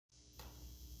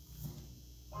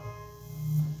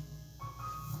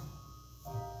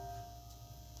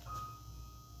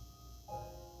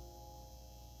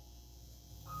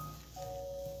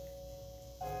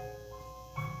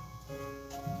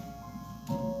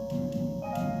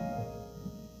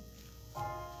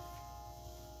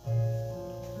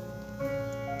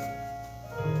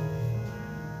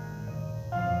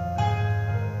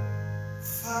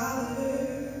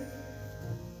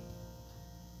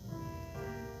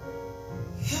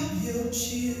your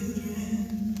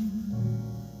children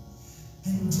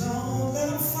and don't let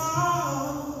them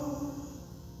fall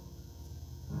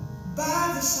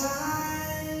by the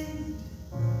side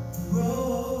of the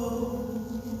road.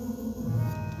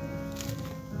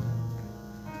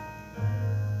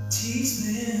 Teach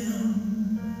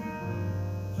them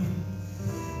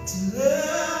to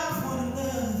love one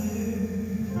another,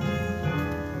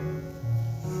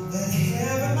 that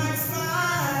heaven might find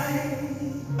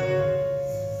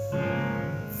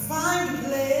a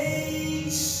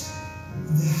place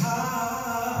in their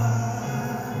hearts.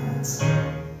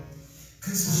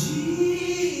 'Cause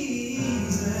Jesus,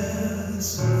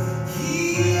 He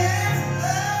is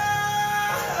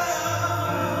love.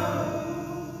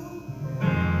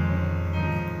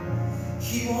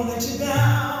 He won't let you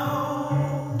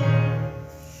down.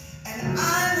 And I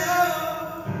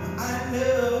know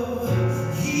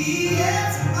He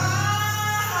is mine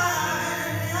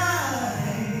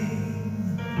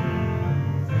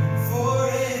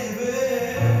forever.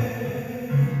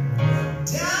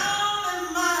 Down in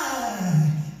my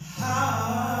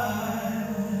heart.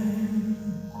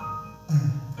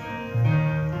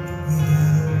 We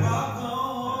gotta walk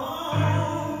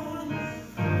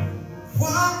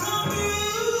on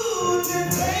through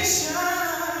temptation,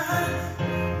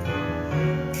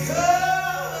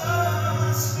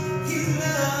 'cause His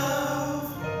love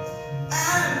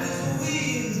and His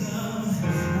wisdom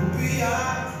will be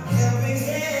our helping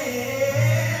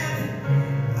hand.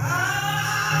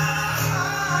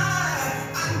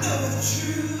 I know the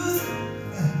truth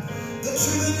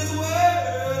in His word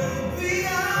will be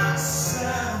our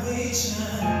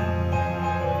salvation.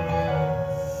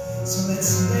 So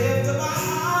let's lift up our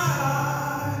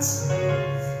hearts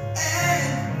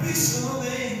and be so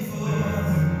thankful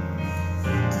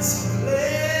and so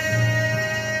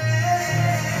glad.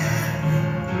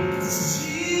 'Cause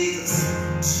Jesus,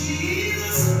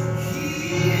 He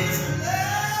is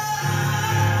love.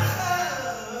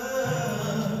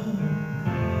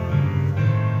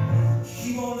 He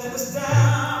won't let us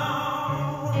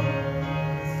down.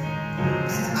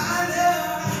 And I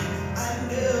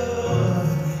know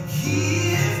He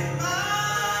is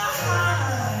mine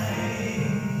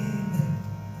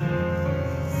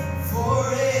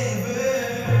forever.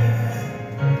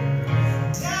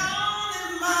 Down in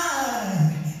my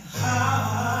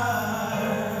heart,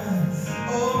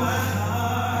 oh my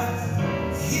heart,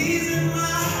 He's in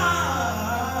my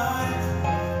heart.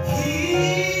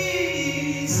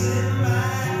 He's in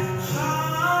my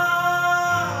heart,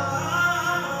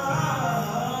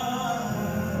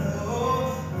 oh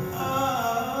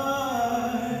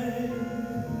heart.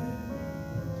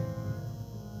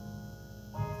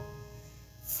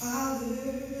 Father,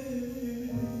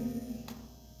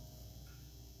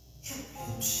 help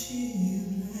your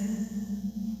children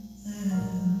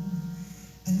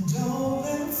and don't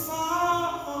let them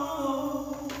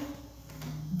fall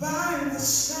by the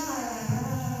side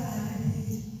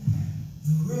of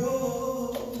the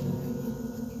road.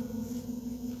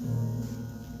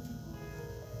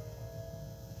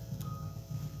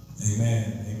 Amen,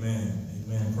 amen,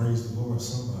 amen. Praise the Lord,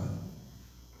 somebody.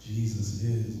 Jesus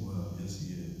is love. Yes, He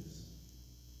is.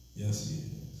 Yes, He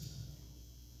is.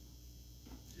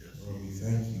 Lord, we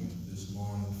thank you this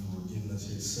morning for getting us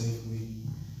here safely.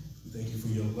 We thank you for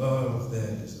your love that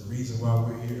is the reason why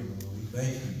we're here, Lord. We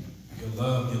thank you. Your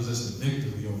love gives us the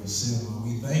victory over sin, Lord.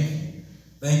 We thank you.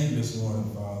 Thank you this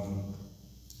morning, Father.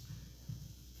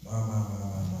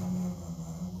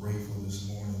 I'm grateful this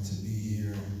morning to be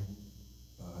here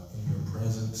in your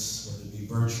presence, whether it be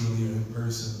virtually or in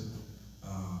person.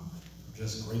 I'm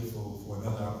just grateful for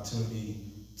another opportunity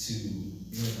to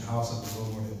be in the house of the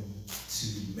Lord and to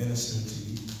minister to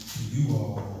you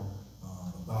all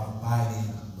about abiding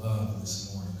love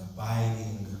this morning.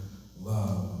 Abiding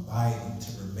love. Abiding, to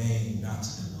remain, not to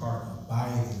depart.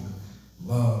 Abiding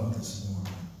love this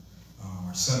morning.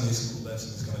 Our Sunday school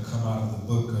lesson is going to come out of the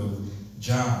book of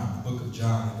John, the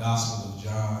Gospel of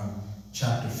John,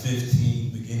 chapter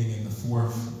 15, beginning in the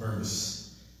 4th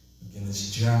verse. Again,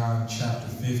 it's John chapter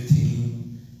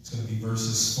 15. It's going to be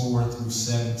verses 4 through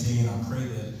 17. I pray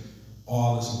that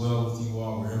all is well with you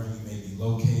all wherever you may be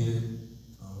located.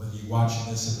 Whether you're watching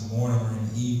this in the morning or in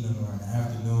the evening or in the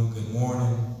afternoon, good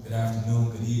morning, good afternoon,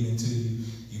 good evening to you.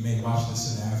 You may watch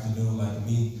this in the afternoon like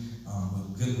me,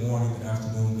 but good morning, good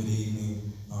afternoon, good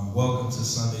evening. Welcome to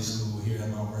Sunday school here at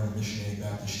Mount Vernon Missionary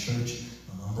Baptist Church.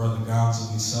 I'm Brother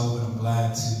Gonzelee, Sullivan. I'm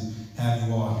glad to have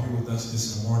you all here with us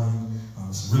this morning.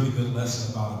 It's a really good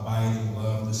lesson about abiding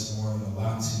love this morning, a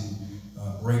lot to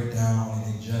break down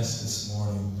and ingest this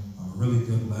morning. A really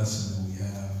good lesson that we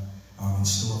have in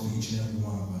store for each and every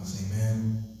one of us.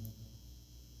 Amen.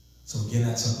 So again,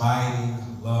 that's abiding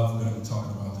love we're going to be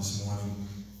talking about this morning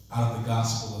out of the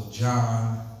Gospel of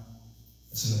John.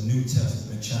 It's in the New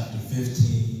Testament, chapter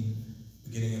 15,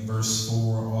 beginning in verse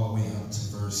 4 all the way up to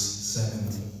verse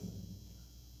 17.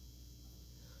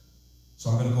 So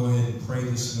I'm going to go ahead and pray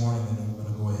this morning, and then we're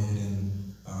going to go ahead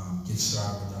and get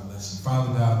started with our lesson.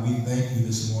 Father God, we thank you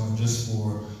this morning just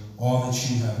for all that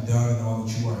you have done and all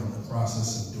that you are in the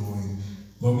process of doing.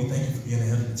 Lord, we thank you for being a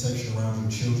hedge of protection around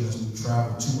your children as we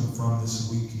travel to and from this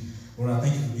week. Lord, I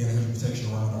thank you for being a hedge of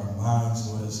protection around our minds,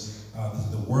 Lord, as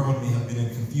the world may have been in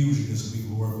confusion this week,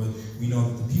 Lord, but we know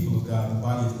that the people of God, the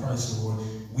body of Christ, Lord,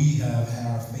 we have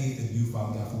had our faith in you,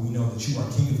 Father God, for we know that you are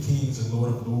King of Kings and Lord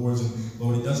of Lords, and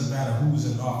Lord, it doesn't matter who's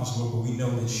in office, Lord, but we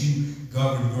know that you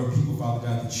govern your people, Father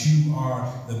God, that you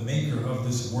are the maker of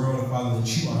this world, and Father, that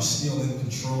you are still in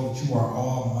control, that you are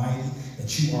almighty,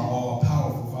 that you are all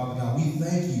powerful, Father God. We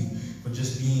thank you for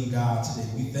just being God today.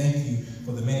 We thank you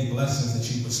for the many blessings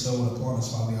that you bestowed upon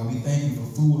us, Father God. We thank you for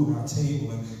food on our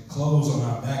table and clothes on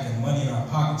our back and money in our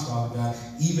pockets, Father God.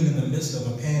 Even in the midst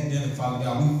of a pandemic, Father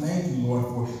God, we thank you, Lord,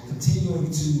 for continuing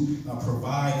to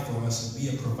provide for us and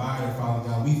be a provider, Father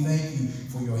God. We thank you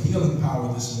for your healing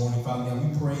power this morning, Father God.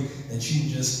 We pray that you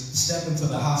would just step into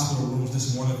the hospital rooms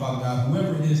this morning, Father God.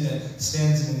 Whoever it is that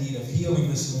stands in the need of healing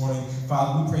this morning,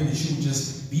 Father, we pray that you would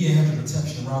just be a hedge of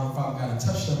protection around them, Father God, and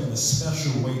touch them in a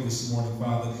special way this morning,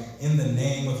 Father, in the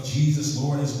name of Jesus,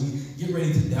 Lord, as we get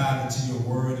ready to dive into your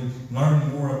word and learn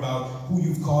more about who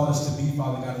you've called us to be,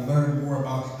 Father God, and learn more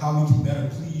about how we can better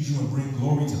please you and bring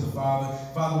glory to the Father.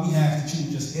 Father, we ask that you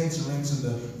would just enter into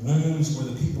the rooms where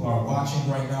the people are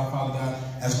watching right now, Father God,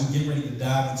 as we get ready to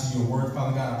dive into your word,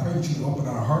 Father God. I pray that you would open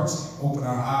our hearts, open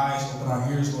our eyes, open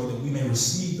our ears, Lord, that we may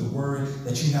receive the word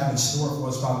that you have in store for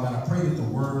us, Father God. I pray that the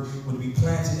word would be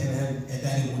planted and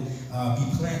that it would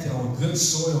be planted on good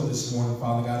soil this morning,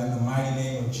 Father God, in the mighty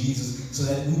name of Jesus, so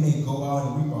that we may go out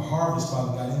and reap a harvest,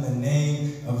 Father God, in the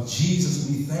name of Jesus.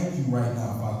 We thank you right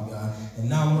now, Father God. And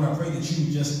now, Lord, I pray that you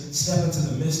would just step into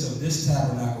the midst of this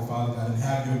tabernacle, Father God, and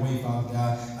have your way, Father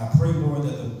God. I pray, Lord,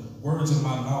 that the words of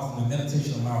my mouth and the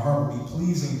meditation of my heart will be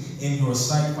pleasing in your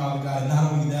sight, Father God. And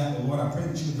not only that, but Lord, I pray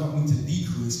that you would help me to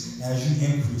decrease as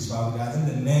you increase, Father God. In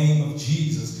the name of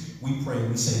Jesus, we pray.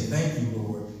 We say thank you,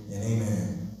 Lord, and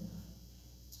amen.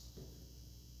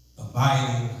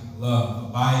 Abiding love,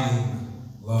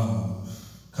 abiding love.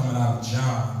 Coming out of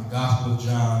John, the Gospel of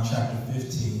John, chapter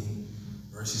 15,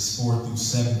 verses 4 through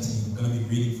 17. I'm going to be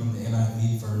reading from the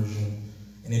NIV version,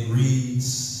 and it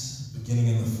reads, beginning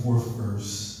in the 4th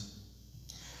verse,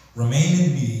 "Remain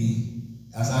in me,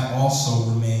 as I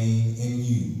also remain in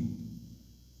you.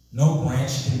 No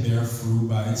branch can bear fruit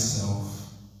by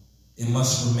itself. It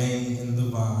must remain in the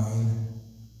vine.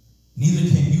 Neither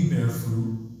can you bear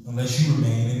fruit unless you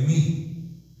remain in me.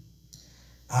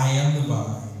 I am the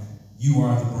vine, you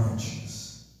are the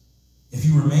branches. If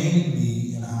you remain in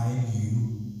me and I in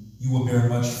you, you will bear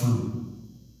much fruit.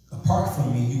 Apart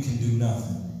from me, you can do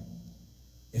nothing.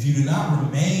 If you do not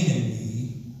remain in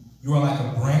me, you are like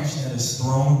a branch that is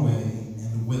thrown away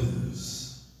and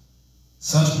withers.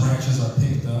 Such branches are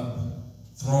picked up,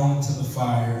 thrown into the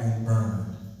fire, and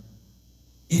burned.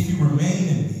 If you remain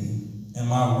in me, and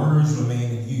my words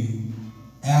remain in you,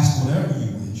 ask whatever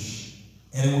you wish,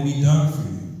 and it will be done for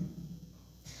you.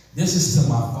 This is to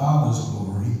my Father's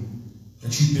glory,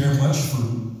 that you bear much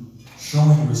fruit,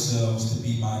 showing yourselves to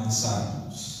be my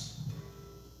disciples.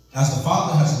 As the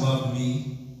Father has loved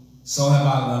me, so have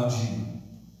I loved you.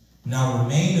 Now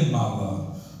remain in my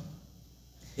love.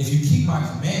 If you keep my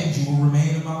commands, you will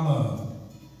remain in my love,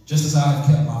 just as I have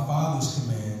kept my Father's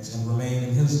commands and remain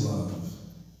in his love.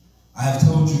 I have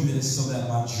told you this so that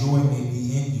my joy may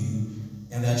be in you,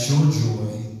 and that your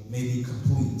joy may be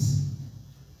complete.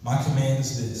 My command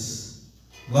is this: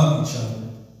 love each other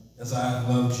as I have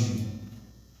loved you.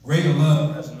 Greater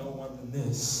love has no one than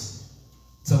this,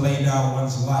 to lay down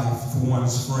one's life for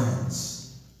one's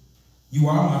friends. You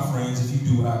are my friends if you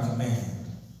do what I command.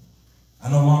 I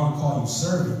no longer call you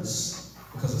servants,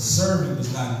 because a servant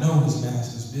does not know his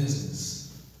master's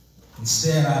business.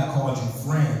 Instead, I have called you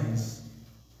friends,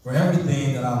 for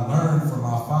everything that I learned from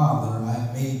my Father I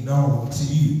have made known to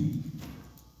you.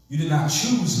 You did not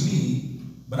choose me,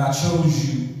 but I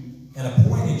chose you and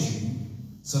appointed you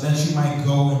so that you might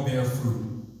go and bear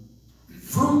fruit.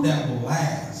 Fruit that will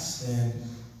last, and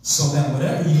so that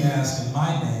whatever you ask in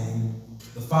my name,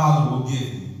 the Father will give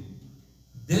you.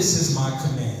 This is my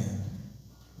command: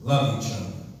 love each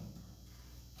other."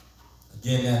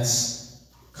 Again, that's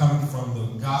coming from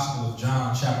the Gospel of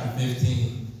John, chapter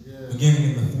 15. Beginning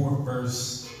in the 4th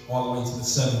verse all the way to the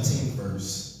 17th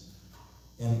verse.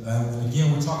 And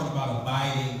again, we're talking about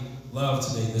abiding love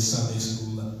today in this Sunday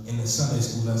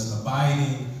school lesson,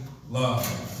 abiding love.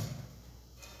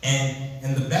 And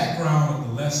in the background of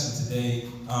the lesson today,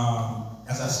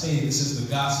 as I stated, this is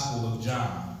the Gospel of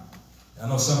John. I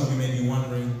know some of you may be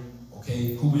wondering,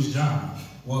 okay, who is John?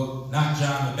 Well, not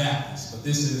John the Baptist, but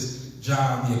this is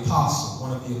John the Apostle,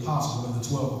 one of the apostles, one of the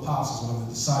 12 apostles, one of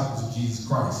the disciples of Jesus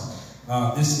Christ.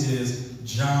 This is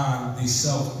John, the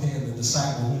self-penned, the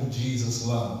disciple whom Jesus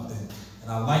loved.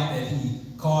 And I like that he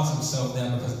calls himself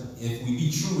that, because if we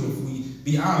be true, if we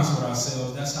be honest with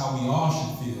ourselves, that's how we all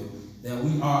should feel, that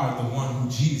we are the one who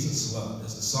Jesus loved.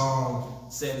 As the song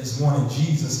said this morning,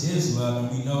 Jesus is love,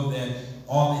 and we know that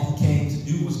all that he came to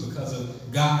do was because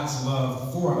of God's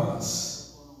love for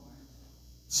us.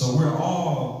 So we're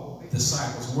all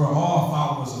disciples. We're all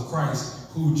followers of Christ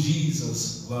who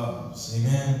Jesus loves.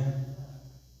 Amen.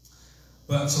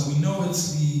 But so we know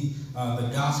it's the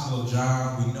Gospel of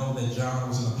John. We know that John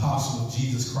was an apostle of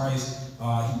Jesus Christ.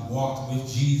 He walked with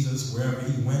Jesus wherever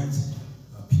he went.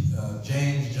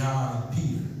 James, John, and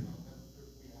Peter.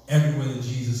 Everywhere that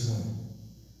Jesus went.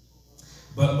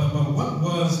 But what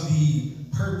was the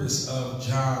purpose of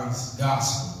John's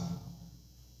Gospel?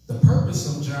 The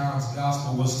purpose of John's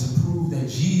Gospel was to prove that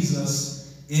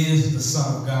Jesus is the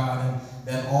Son of God, and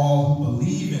that all who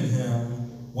believe in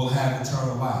him will have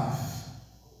eternal life.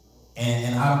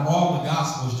 And out of all the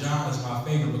Gospels, John is my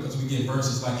favorite, because we get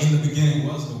verses like, in the beginning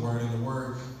was the Word, and the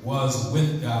Word was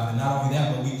with God. And not only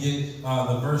that, but we get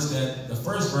the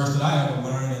first verse that I ever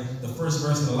learned, and the first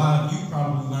verse that a lot of you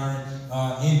probably learned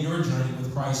in your journey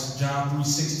with Christ, John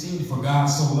 3:16, for God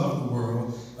so loved the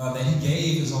world that he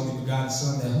gave his only begotten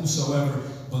Son, that whosoever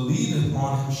believeth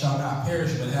on him shall not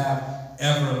perish, but have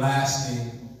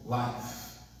everlasting life.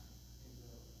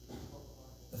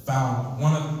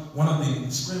 One of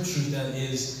the scriptures that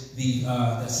is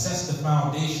that sets the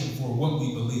foundation for what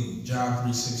we believe, John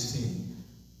 3:16.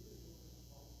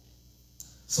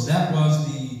 So that was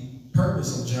the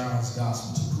purpose of John's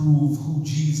Gospel, to prove who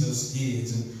Jesus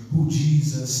is and who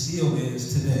Jesus still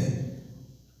is today.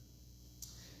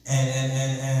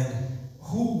 And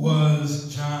who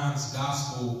was John's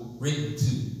Gospel written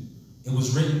to? It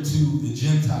was written to the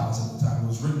Gentiles at the time. It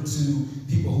was written to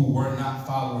people who were not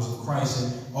followers of Christ,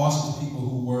 and also to people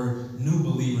who were new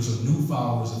believers or new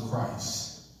followers of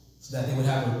Christ, so that they would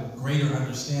have a greater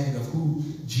understanding of who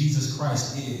Jesus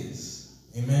Christ is.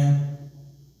 Amen?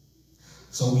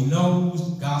 So we know whose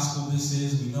gospel this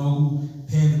is. We know who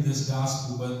penned this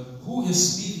gospel, but who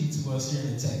is speaking to us here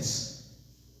in the text?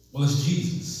 Well, it's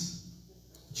Jesus.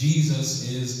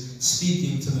 Jesus is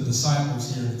speaking to the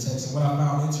disciples here in the text. And what I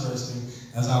found interesting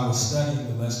as I was studying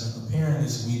the lesson and preparing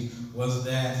this week was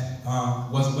that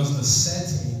was the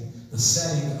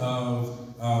setting of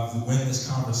when this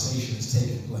conversation is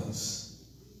taking place.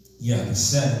 Yeah, the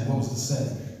setting. What was the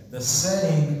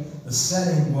setting? The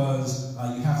setting was,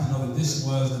 you have to know that this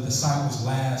was the disciples'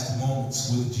 last moments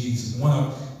with Jesus.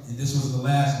 This was the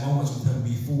last moments with him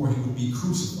before he would be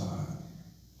crucified.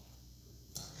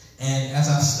 And as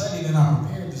I studied and I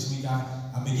prepared this week, I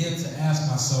began to ask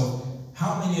myself,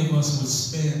 how many of us would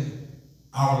spend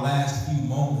our last few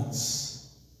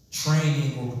moments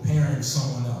training or preparing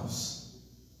someone else?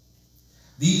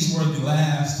 These were the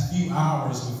last few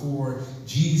hours before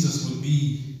Jesus would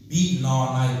be beaten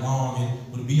all night long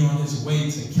and would be on his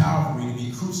way to Calvary to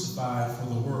be crucified for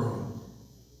the world.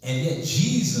 And yet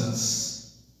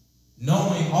Jesus,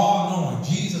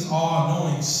 Jesus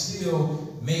all-knowing, still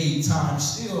made time,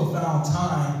 still found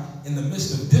time in the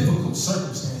midst of difficult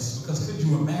circumstances. Because could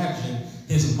you imagine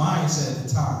his mindset at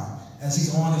the time as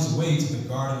he's on his way to the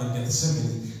Garden of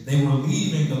Gethsemane? They were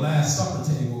leaving the Last Supper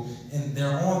table, and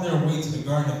they're on their way to the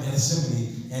Garden of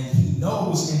Gethsemane, and he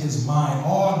knows in his mind,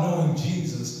 all-knowing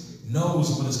Jesus knows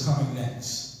what is coming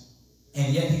next.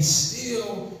 And yet he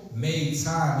still made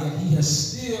time, yet he has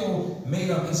still made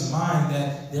up his mind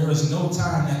that there is no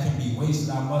time that can be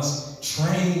wasted. I must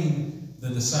train the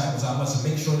disciples. I must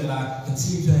make sure that I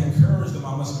continue to encourage them.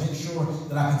 I must make sure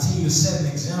that I continue to set an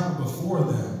example before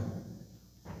them.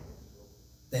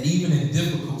 That even in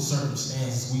difficult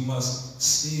circumstances, we must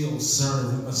still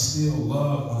serve. We must still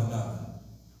love one another.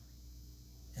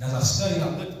 And as I studied,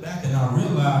 I looked back and I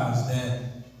realized that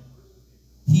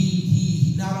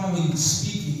he's not only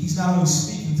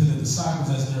speaking to the disciples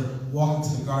as they're walking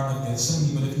to the Garden of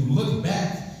Gethsemane, but if you look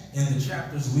back in the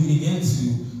chapters leading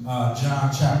into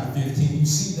John chapter 15, you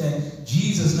see that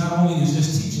Jesus not only is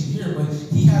just teaching here, but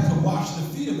he had to wash the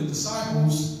feet of the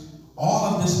disciples,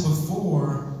 all of this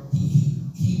before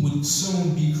he would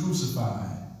soon be crucified.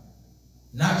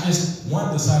 Not just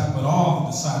one disciple, but all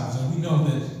the disciples. And we know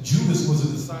that Judas was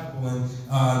a disciple, and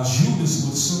Judas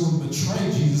would soon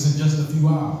betray Jesus in just a few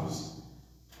hours.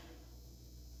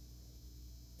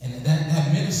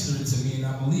 ministered to me, and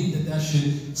I believe that that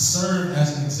should serve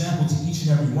as an example to each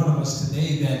and every one of us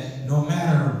today, that no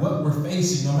matter what we're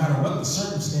facing, no matter what the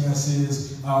circumstance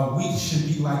is, we should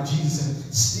be like Jesus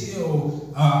and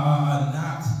still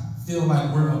not feel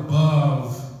like we're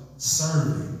above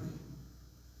serving.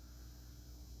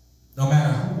 No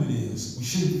matter who it is, we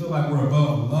shouldn't feel like we're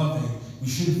above loving. We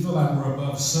shouldn't feel like we're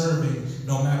above serving,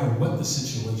 no matter what the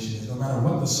situation is, no matter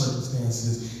what the circumstance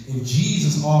is. If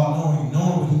Jesus, all-knowing,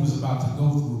 knowing what he was about to go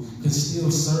through, could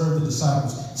still serve the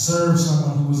disciples, serve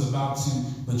someone who was about to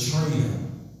betray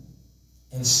him,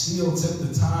 and still took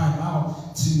the time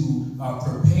out to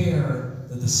prepare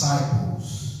the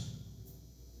disciples,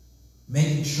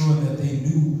 making sure that they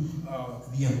knew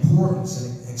the importance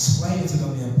and explaining to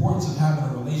them the importance of having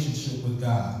a relationship with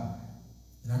God.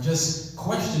 And I just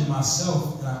questioned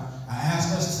myself, and I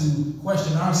asked us to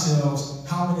question ourselves,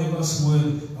 how many of us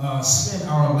would spend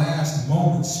our last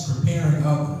moments preparing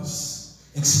others,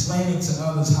 explaining to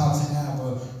others how to have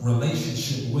a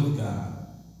relationship with God.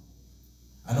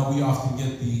 I know we often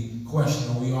get the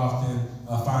question, or we often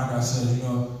find ourselves,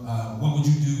 what would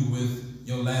you do with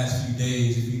your last few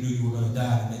days if you knew you were going to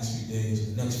die the next few days,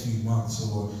 or the next few months,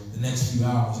 or the next few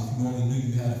hours, if you only knew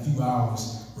you had a few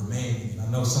hours remaining? And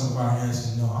I know some of our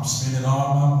answers, I'm spending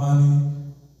all my money,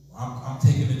 I'm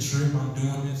taking a trip, I'm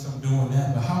doing this, I'm doing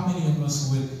that. But how many of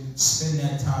us would spend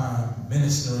that time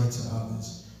ministering to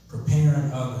others,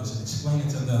 preparing others, and explaining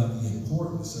to them the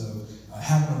importance of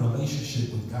having a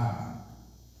relationship with God?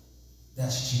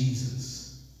 That's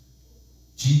Jesus.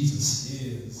 Jesus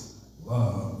is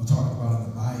love. We're talking about an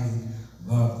abiding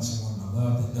love this morning, a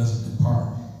love that doesn't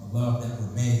depart, a love that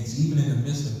remains. Even in the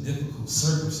midst of difficult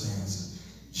circumstances,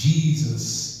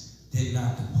 Jesus did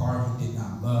not depart, he did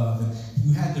not love. And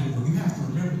you have to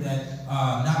remember that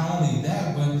not only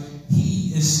that, but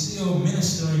he is still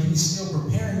ministering, he's still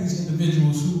preparing these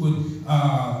individuals who would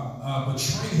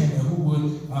betray him and who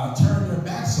would turn their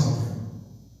backs on him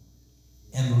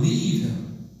and leave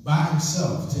him by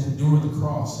himself to endure the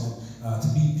cross and to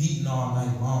be beaten all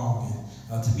night long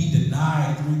and to be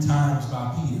denied 3 times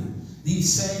by Peter.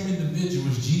 These same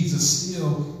individuals, Jesus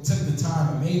still took the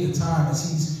time and made the time as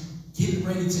he's getting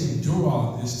ready to endure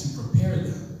all of this to prepare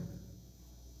them.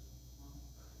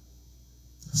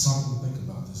 Something to think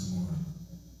about this morning.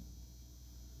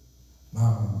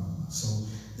 So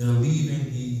they're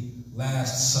leaving the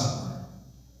Last Supper,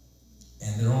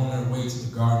 and they're on their way to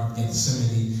the Garden of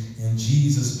Gethsemane, and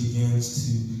Jesus begins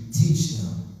to teach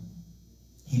them.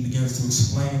 He begins to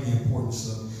explain the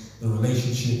importance of the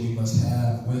relationship we must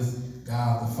have with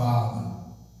God the Father,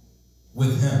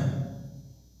 with him,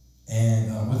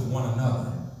 and with one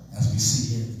another, as we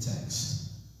see here in the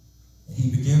text. And he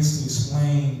begins to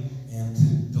explain and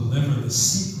to deliver the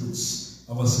secrets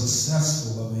of a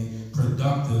successful, of a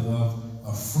productive, of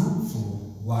a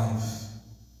fruitful life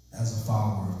as a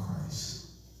follower of Christ.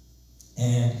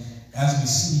 And as we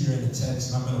see here in the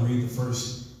text, and I'm going to read the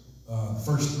first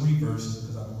 3 verses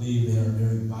because I believe they are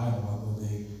very vital, although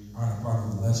they aren't a part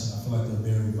of the lesson. I feel like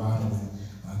they're very vital in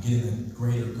getting a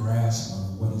greater grasp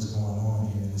of what is going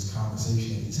on here in this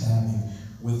conversation that he's having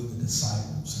with the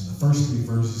disciples. In the first 3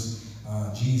 verses,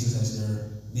 Jesus, as they're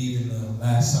leaving the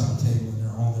Last Supper table and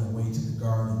they're on their way to the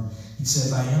garden, he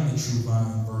says, I am the true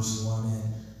vine, verse 1,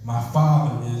 and my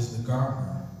Father is the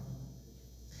gardener.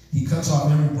 He cuts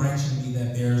off every branch in me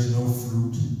that bears no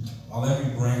fruit, while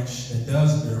every branch that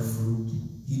does bear fruit,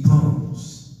 he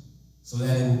prunes, so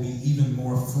that it will be even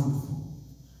more fruitful.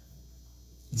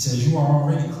 He says, you are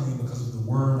already clean because of the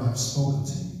word I've spoken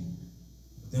to you.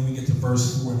 But then we get to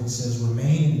verse 4, and he says,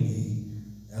 remain in me,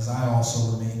 as I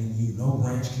also remain in you. No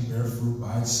branch can bear fruit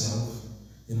by itself.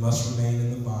 It must remain in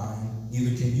the vine.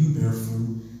 Neither can you bear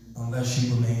fruit unless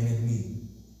you remain in me.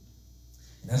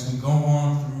 And as we go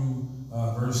on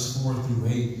through verse 4 through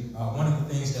 8, one of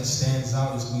the things that stands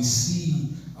out is we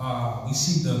see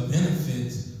the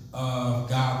benefit of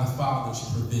God the Father's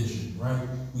provision, right?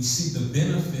 We see the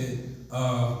benefit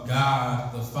of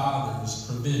God the Father's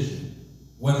provision.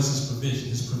 What is his provision?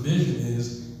 His provision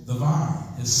is the vine,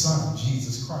 his Son,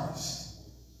 Jesus Christ.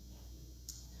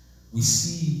 We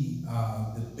see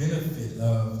the benefit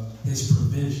of his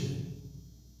provision,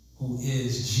 who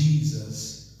is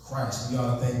Jesus Christ. We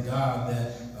ought to thank God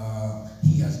that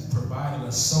he has provided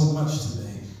us so much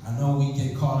today. I know we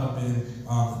get caught up in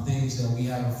the things that we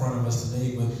have in front of us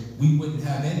today, but we wouldn't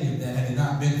have any of that had it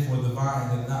not been for the vine,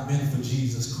 had it not been for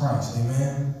Jesus Christ.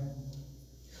 Amen?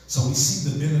 So we see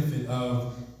the benefit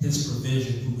of his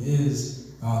provision, who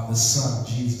is the Son,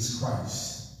 Jesus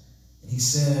Christ. And he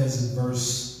says in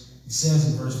verse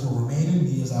 4, remain in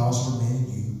me as I also remain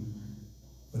in you.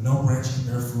 But no branch can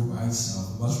bear fruit by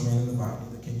itself. It must remain in the vine.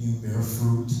 can you bear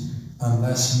fruit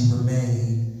unless you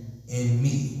remain in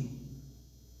me.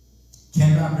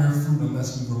 Cannot bear fruit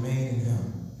unless we remain in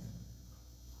him.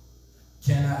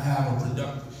 Cannot have a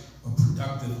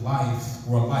productive life,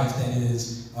 or a life that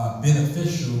is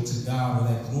beneficial to God or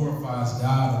that glorifies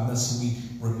God, unless we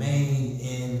remain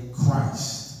in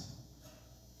Christ.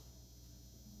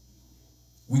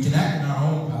 We can act in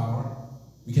our own power.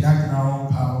 We can act in our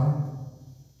own power,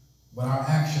 but our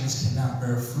actions cannot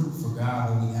bear fruit for God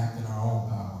when we act in our own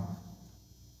power.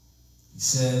 He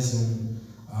says in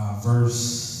verse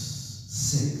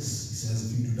 6, he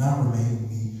says, if you do not remain in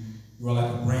me, you are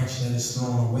like a branch that is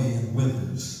thrown away and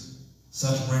withers.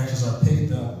 Such branches are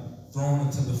picked up, thrown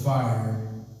into the fire,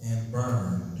 and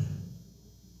burned.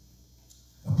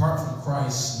 Apart from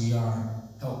Christ, we are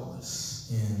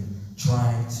helpless in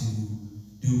trying to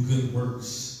do good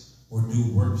works or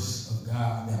do works of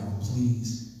God that will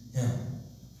please him.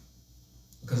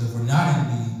 Because if we're not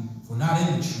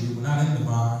in the tree, we're not in the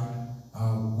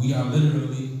vine, we are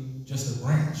literally just a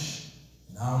branch.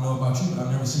 And I don't know about you, but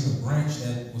I've never seen a branch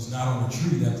that was not on a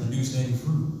tree that produced any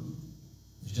fruit.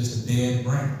 It's just a dead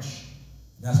branch.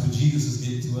 And that's what Jesus is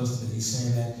getting to us today. He's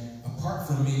saying that apart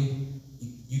from me,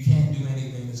 you can't do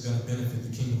anything that's going to benefit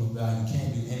the kingdom of God. You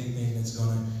can't do anything that's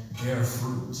going to bear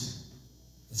fruit.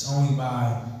 It's only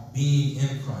by being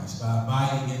in Christ, by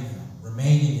abiding in him,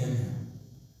 remaining in him,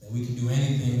 that we can do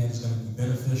anything that is going to be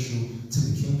beneficial to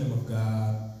the kingdom of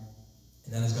God,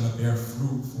 and that is going to bear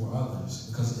fruit for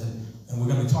others. And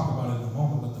we're going to talk about it in a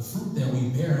moment, but the fruit that we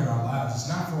bear in our lives is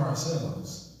not for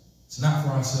ourselves. It's not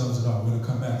for ourselves at all. We're going to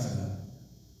come back to that.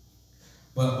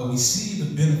 But we see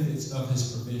the benefits of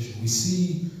his provision. We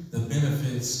see the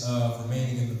benefits of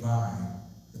remaining in the vine,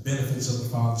 the benefits of the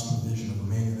Father's provision of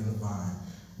remaining in the vine.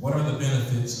 What are the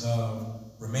benefits of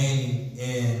remaining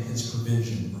in his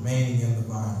provision, remaining in the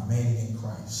vine, remaining in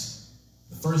Christ?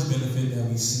 The first benefit that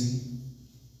we see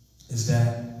is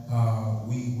that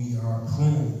we are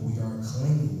pruned, we are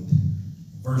cleaned.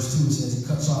 Verse 2 says, he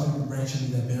cuts off every branch in me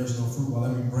that bears no fruit, while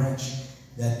every branch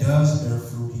that does bear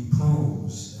fruit, he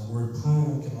prunes. The word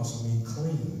prune can also mean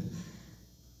cleaned.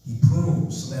 He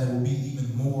prunes so that it will be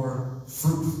even more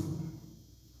fruitful.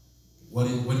 What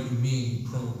do you mean he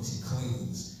prunes, he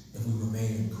cleans, if we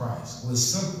remain in Christ? Well, it's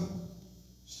simple.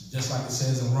 Just like it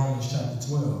says in Romans chapter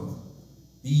 12,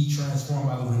 be ye transformed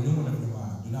by the renewing of your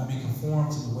mind. Do not be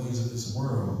conformed to the ways of this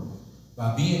world.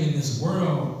 By being in this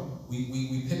world,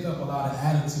 we pick up a lot of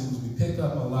attitudes, we pick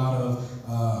up a lot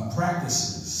of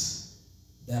practices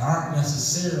that aren't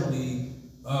necessarily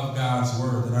of God's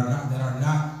word, that are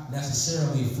not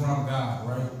necessarily from God,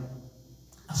 right?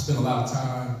 I spent a lot of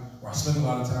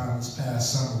time this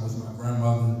past summer with my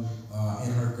grandmother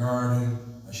in her garden.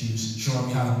 She was showing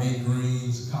me how to make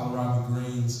greens, Colorado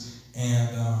greens, and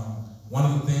one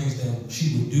of the things that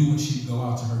she would do when she'd go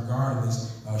out to her garden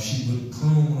is she would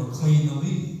prune or clean the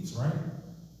leaves, right?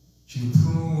 She would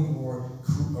prune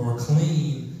or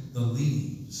clean the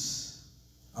leaves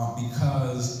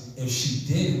because if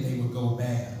she didn't, they would go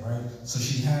bad, right? So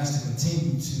she has to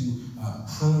continue to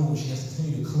prune, she has to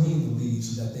continue to clean the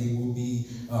leaves so that they will be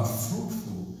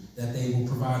fruitful, that they will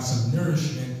provide some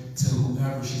nourishment to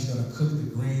whoever she's going to cook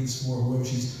the greens for, whoever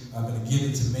she's going to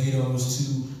give the tomatoes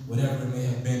to, whatever it may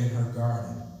have been in her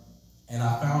garden. And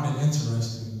I found it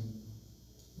interesting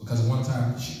because one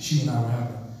time she and I were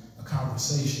having a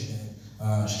conversation,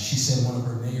 and she said one of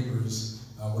her neighbors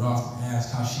would often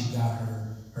ask how she got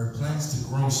her plants to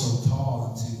grow so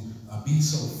tall and to be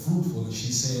so fruitful. And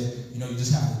she said, you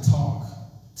just have to talk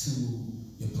to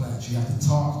your plants. You have to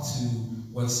talk to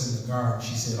what's in the garden.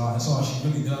 She said, that's all she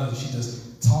really does. She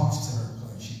just talks to her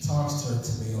plants. She talks to her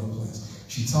tomato plants.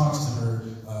 She talks to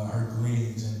her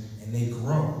greens, and they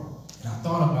grow. And I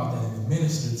thought about that, and it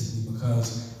ministered to me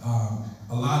because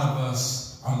a lot of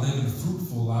us are living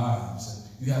fruitful lives.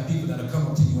 And you have people that will come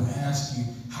up to you and ask you,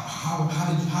 how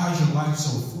is your life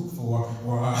so fruitful?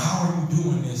 Or how are you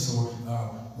doing this? Or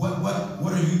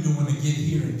what are you doing to get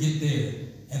here and get there?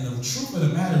 And the truth of the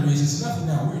matter is, it's nothing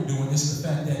that we're doing. It's the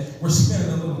fact that we're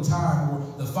spending a little time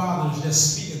where the Father is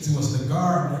just speaking to us. The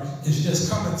gardener is just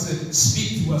coming to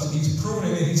speak to us. And he's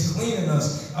pruning and he's cleaning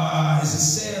us. As it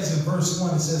says in verse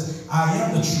 1, it says, I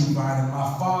am the true vine and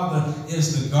my Father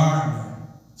is the gardener.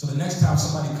 So the next time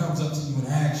somebody comes up to you and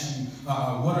asks you,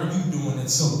 what are you doing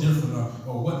that's so different? Or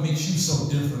or what makes you so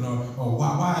different, or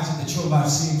why is it that your life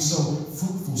seems so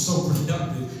fruitful, so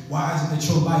productive? Why is it that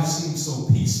your life seems so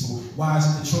peaceful? Why is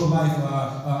it that your life,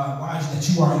 why is it that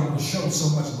you are able to show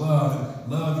so much love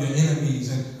and love your enemies?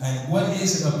 And what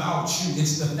is it about you?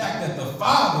 It's the fact that the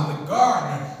Father, the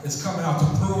gardener, is coming out to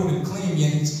prune and clean me,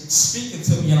 and he's speaking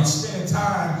to me, and I'm spending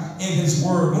time in his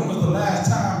word. When was the last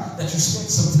time that you spent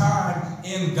some time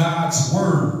in God's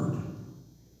word?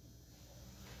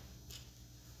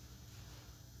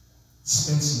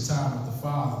 Spend some time with the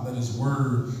Father. Let his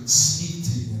word speak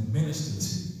to you and minister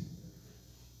to you.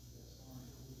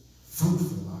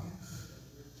 Fruitful life.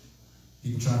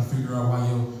 People trying to figure out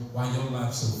why your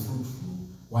life's so fruitful,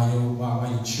 why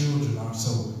your children are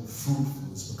so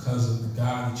fruitful. It's because of the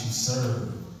God that you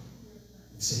serve.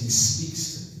 He said he speaks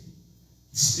to me.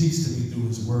 He speaks to me through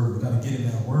his word. We've got to get in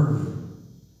that word.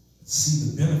 See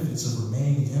the benefits of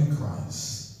remaining in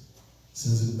Christ. It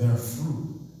says it bear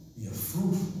fruit. Be a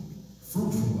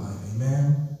fruitful life.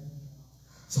 Amen.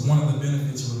 So one of the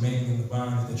benefits of remaining in the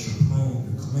vine is that you're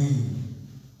pruned, you're clean.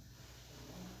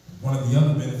 One of the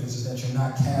other benefits is that you're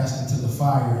not cast into the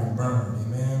fire and burned.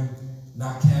 Amen.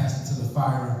 Not cast into the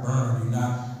fire and burned. You're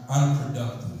not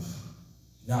unproductive.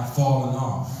 You're not falling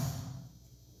off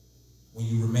when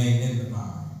you remain in the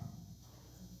vine.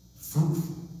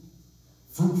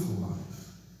 Fruitful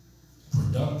life.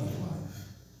 Productive life.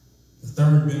 The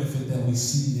third benefit that we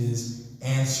see is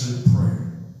answered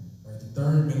prayer. Right? The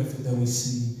third benefit that we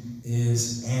see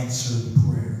is answered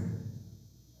prayer.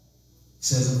 It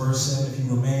says in verse 7, if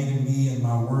you remain in me and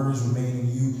my words remain in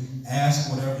you, ask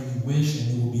whatever you wish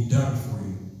and it will be done for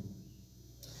you.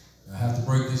 I have to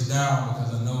break this down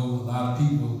because I know a lot of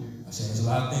people, I say there's a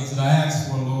lot of things that I asked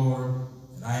for, Lord,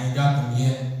 and I ain't got them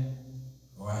yet.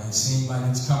 Or it seems like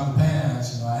it's come to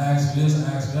pass. You know, I asked for this,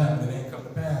 I asked for that, but it ain't come to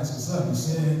pass. What's up? You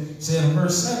said in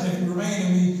verse 7, if you remain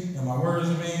in me and my words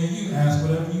remain in you, ask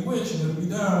whatever you wish and it'll be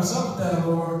done. What's up with that,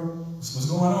 Lord? What's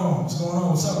going on? What's going on?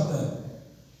 What's up with that?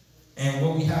 And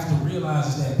what we have to realize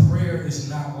is that prayer is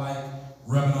not like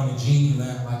rubbing on a genie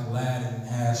lamp like Aladdin and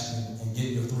asking and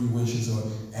getting your 3 wishes or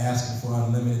asking for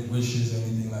unlimited wishes or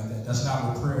anything like that. That's not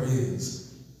what prayer is.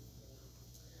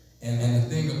 And the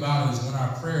thing about it is when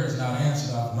our prayer is not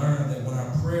answered, I've learned that when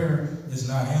our prayer is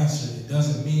not answered, it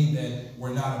doesn't mean that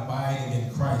we're not abiding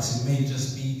in Christ. It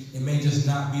may just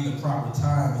not be the proper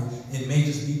time. It may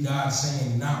just be God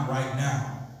saying, not right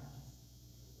now.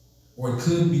 Or it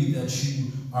could be that you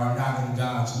are not in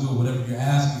God's will. Whatever you're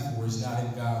asking for is not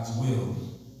in God's will.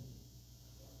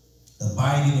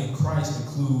 Abiding in Christ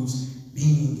includes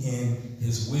being in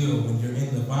his will. When you're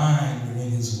in the vine, you're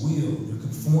in his will. You're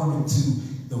conforming to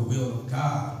the will of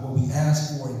God. What we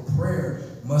ask for in prayer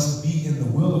must be in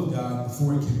the will of God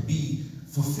before it can be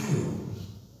fulfilled.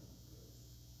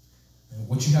 And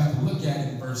what you have to look at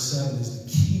in verse 7 is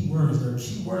the key words. There are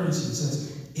key words here. It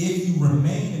says, if you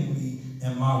remain in me,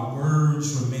 and my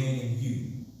words remain in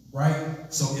you,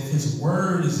 right? So if his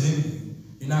word is in you,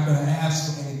 you're not going to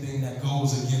ask for anything that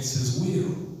goes against his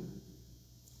will.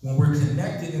 When we're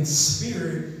connected in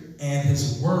spirit and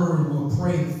his word, will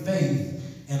pray in faith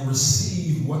and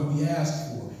receive what we ask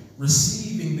for.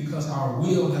 Receiving because our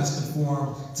will has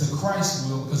conformed to Christ's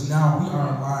will, because now we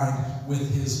are aligned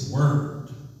with his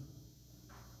word.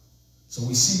 So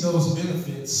we see those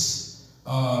benefits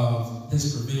of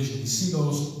his provision. We see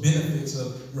those benefits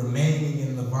of remaining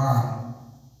in the vine.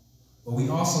 But we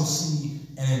also see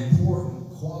an important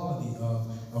quality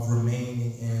of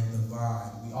remaining in the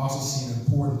vine. We also see an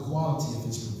important quality of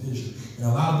his provision. And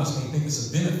a lot of us may think it's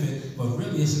a benefit, but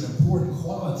really it's an important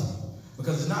quality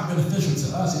because it's not beneficial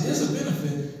to us. It is a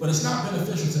benefit, but it's not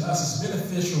beneficial to us. It's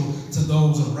beneficial to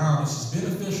those around us. It's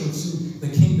beneficial to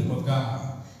the kingdom of God.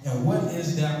 And what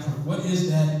is that provision? What is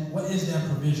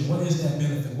that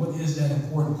benefit? What is that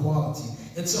important quality?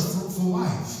 It's a fruitful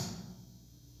life.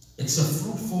 It's a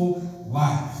fruitful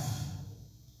life.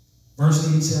 Verse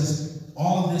 8 says,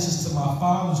 all of this is to my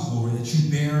Father's glory, that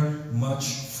you bear much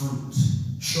fruit,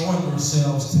 showing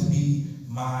yourselves to be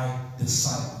my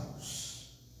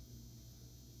disciples.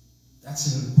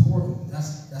 That's an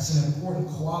important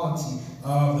quality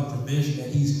of the provision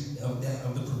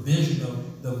of the provision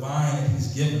of the vine that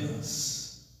he's given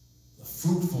us. The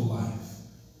fruitful life.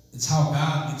 It's how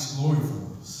God gets glory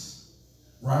from us.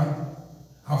 Right?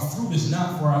 Our fruit is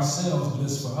not for ourselves, but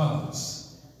it's for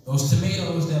others. Those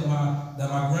tomatoes that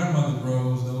my grandmother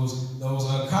grows,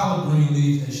 those collard green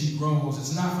leaves that she grows,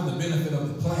 it's not for the benefit of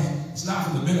the plant. It's not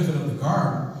for the benefit of the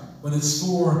garden, but it's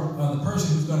for the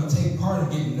person who's going to take part in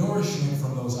getting nourishment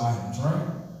from those items, right?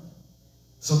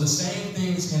 So the same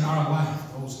things in our life,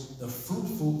 the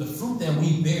fruit that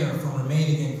we bear from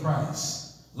remaining in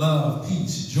Christ, love,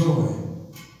 peace, joy,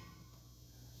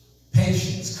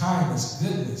 patience, kindness,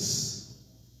 goodness,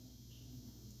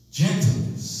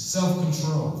 gentleness,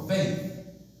 self-control, faith.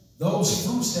 Those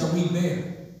fruits that we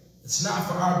bear, it's not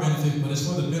for our benefit, but it's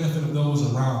for the benefit of those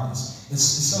around us. It's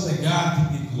so that God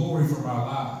can get glory from our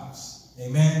lives.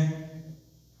 Amen?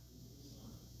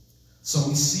 So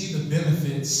we see the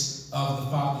benefits of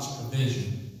the Father's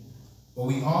provision, but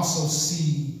we also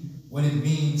see what it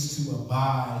means to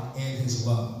abide in his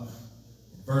love.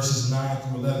 Verses 9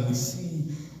 through 11,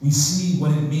 we see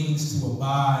what it means to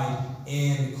abide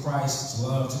in Christ's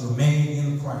love, to remain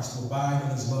in Christ, to abide in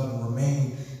his love and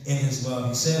remain in his love.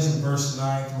 He says in verse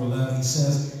 9 through 11, he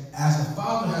says, as the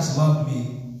Father has loved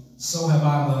me, so have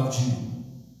I loved you.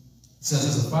 He says,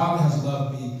 as the Father has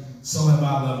loved me, so have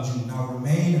I loved you. Now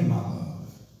remain in my love.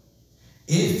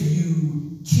 If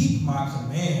you keep my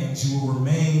commands, you will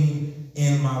remain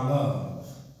in my love,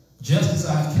 just as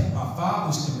I have kept my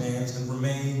Father's commands and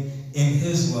remain in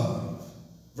his love.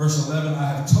 Verse 11,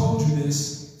 I have told you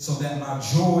this so that my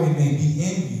joy may be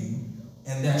in you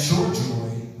and that your joy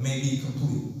may be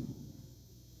complete.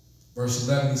 Verse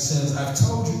 11, he says, I've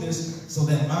told you this so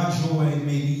that my joy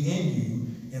may be in you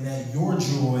and that your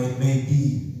joy may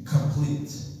be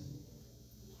complete.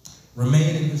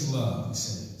 Remain in his love, he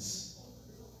says.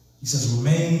 He says,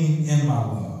 remain in my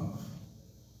love.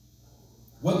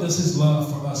 What does his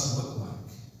love for us look like?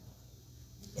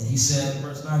 And he said in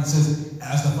verse 9, he says,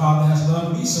 as the Father has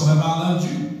loved me, so have I loved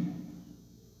you.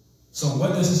 So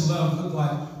what does his love look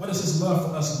like? What does his love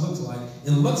for us look like?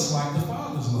 It looks like the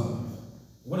Father's love.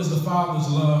 What does the Father's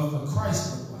love for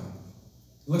Christ look like?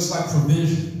 It looks like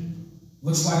provision.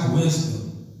 Looks like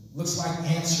wisdom. Looks like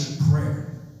answered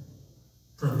prayer.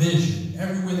 Provision.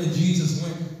 Everywhere that Jesus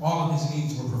went, all of his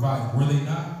needs were provided. Were they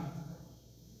not?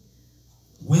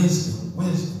 Wisdom,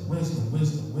 wisdom, wisdom,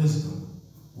 wisdom, wisdom,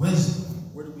 wisdom.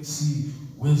 Where do we see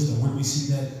wisdom? Where do we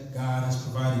see that God has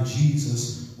provided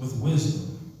Jesus with wisdom?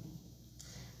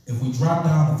 If we drop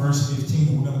down to verse 15,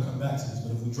 and we're going to come back to this,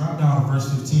 but if we drop down to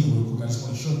verse 15 real quick, I just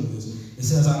want to show you this. It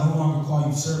says, I no longer call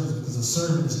you servants because a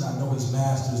servant does not know his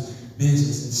master's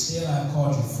business. Instead, I have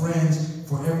called you friends,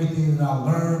 for everything that I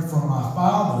learned from my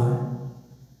Father,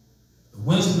 the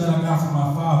wisdom that I got from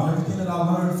my Father, everything that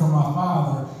I learned from my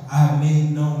Father, I have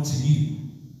made known to you.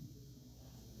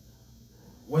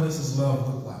 What does his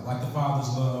love look like? Like the Father's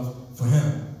love for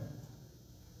him.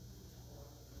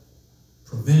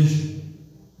 Provision,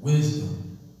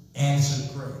 wisdom,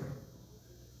 answered prayer.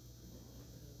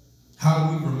 How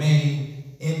do we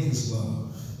remain in his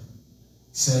love?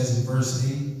 It says in verse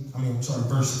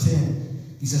 10,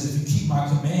 he says, if you keep my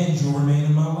commands, you'll remain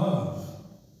in my love.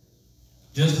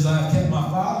 Just as I have kept my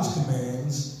Father's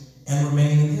commands and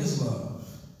remain in his love.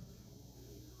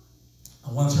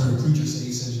 I once heard a preacher say,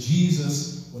 he says,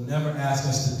 Jesus will never ask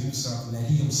us to do something that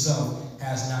he himself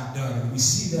has not done. And we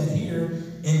see that here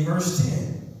in verse 10.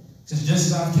 It says, just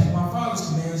as I've kept my Father's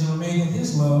commands and remain in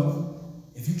his love,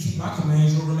 if you keep my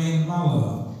commands, you'll remain in my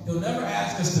love. He'll never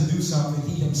ask us to do something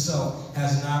he himself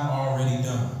has not already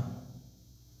done.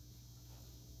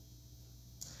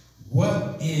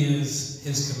 What is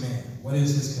his command? What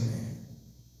is his command?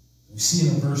 We see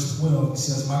it in verse 12. He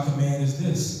says, my command is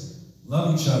this: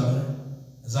 love each other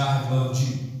as I have loved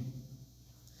you.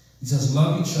 He says,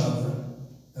 love each other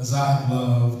as I have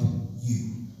loved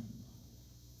you.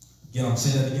 Again, I'm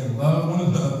saying that again. Love one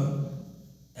another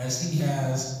as he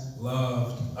has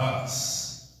loved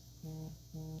us.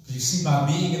 Because you see, by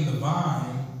being in the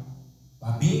vine,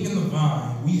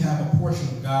 we have a portion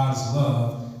of God's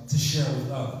love to share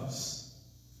with others.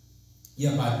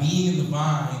 Yeah, by being in the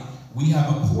vine, we have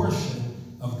a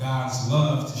portion of God's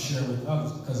love to share with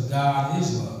others because God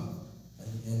is love.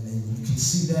 And you can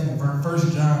see that in 1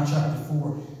 John chapter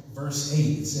 4, verse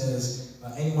 8. It says,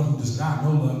 anyone who does not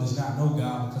know love does not know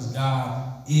God because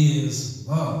God is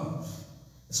love.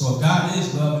 So if God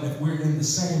is love, and if we're in the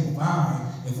same vine,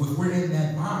 if we're in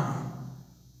that vine,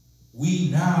 we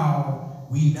now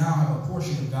have a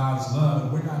portion of God's love,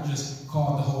 and we're not just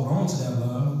called to hold on to that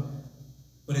love,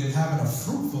 but in having a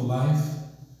fruitful life,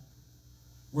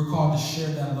 we're called to share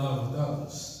that love with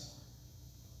others.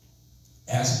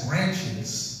 As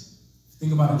branches,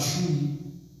 think about a tree,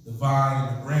 the vine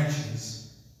and the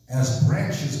branches. As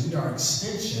branches, we are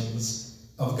extensions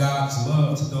of God's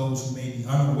love to those who may be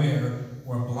unaware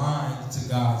or blind to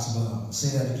God's love. I'll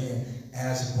say that again.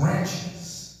 As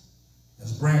branches,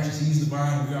 he's the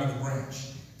vine, we are the branch.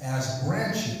 As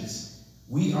branches,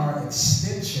 we are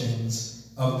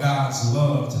extensions of God's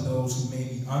love to those who may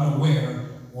be unaware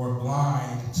or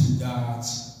blind to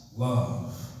God's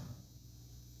love.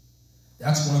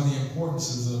 That's one of the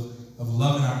importances of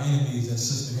loving our enemies that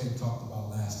Sister Henry talked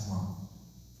about last month.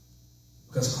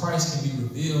 Because Christ can be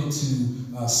revealed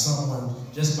to someone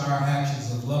just by our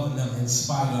actions of loving them in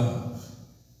spite of.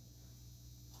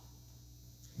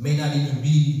 It may not even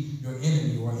be your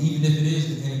enemy, or even if it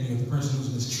is the enemy of the person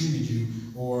who's mistreated you,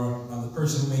 or the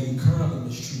person who may be currently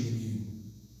mistreating you.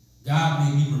 God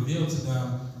may be revealed to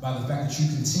them by the fact that you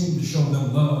continue to show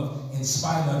them love in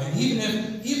spite of it. Even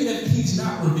if he's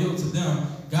not revealed to them,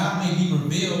 God may be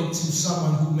revealed to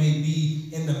someone who may be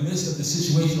in the midst of the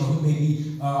situation, or who may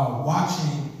be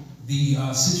watching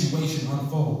the situation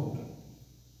unfold.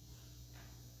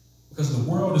 Because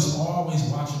the world is always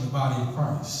watching the body of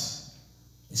Christ.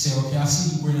 They say, okay, I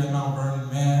see you wear that Mount Vernon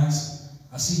mask.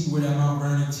 I see you wear that Mount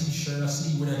Vernon t-shirt. I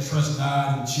see you wear that Trust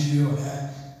God and Chill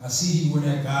hat. I see you wear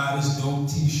that God is dope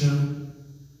t-shirt.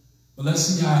 But let's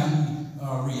see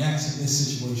how he reacts in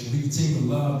this situation. We continue to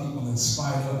love people in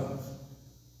spite of.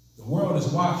 The world is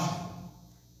watching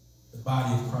the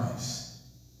body of Christ.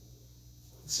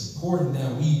 It's important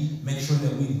that we make sure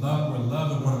that we're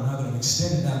loving one another and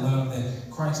extending that love that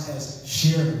Christ has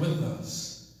shared with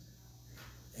us.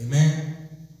 Amen.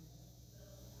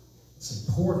 It's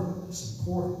important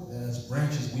that as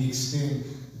branches we extend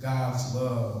God's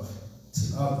love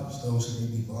to others, those who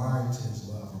may be blind to his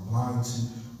love or blind to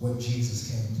what Jesus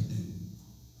came to do.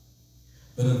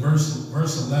 But in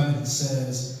verse 11 he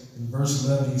says,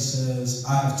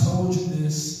 I have told you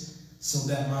this so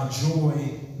that my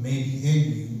joy may be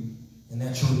in you and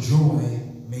that your joy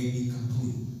may be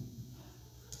complete.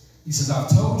 He says, I've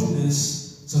told you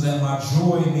this so that my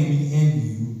joy may be in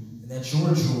you and that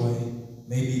your joy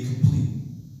may be complete.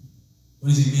 What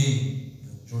does he mean?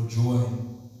 That your joy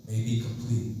may be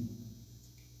complete.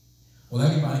 Well,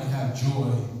 everybody can have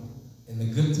joy in the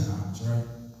good times, right?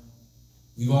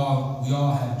 We all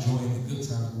have joy in the good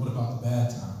times, but what about the bad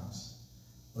times?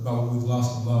 What about when we've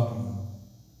lost a loved one?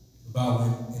 What about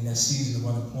when in that season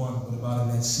of unemployment? What about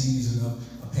in that season of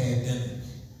a pandemic?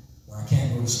 When I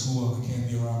can't go to school, I can't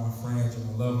be around my friends or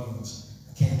my loved ones.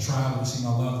 I can't travel to see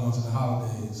my loved ones in the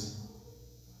holidays.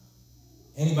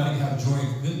 Anybody can have joy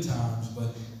in the good times,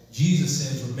 but Jesus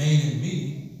says, remain in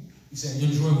me. He said, your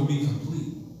joy will be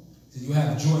complete. He said, you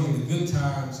have joy in the good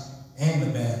times and the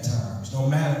bad times, no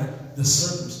matter the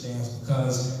circumstance,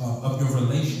 because of your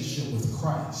relationship with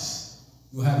Christ.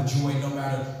 You'll have joy no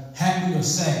matter happy or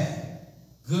sad,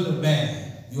 good or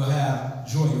bad. You'll have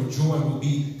joy. Your joy will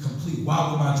be complete.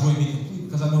 Why will my joy be complete?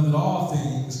 Because I know that all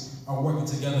things are working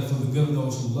together for the good of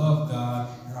those who love God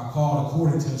and are called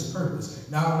according to his purpose.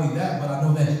 Not only that, but I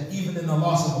know that even in the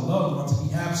loss of a loved one, to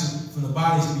be absent from the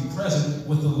bodies, to be present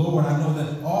with the Lord, I know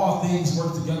that all things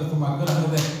work together for my good. I know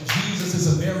that Jesus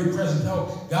is a very present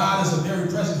help. God is a very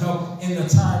present help in the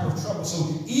time of trouble.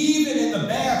 So even in the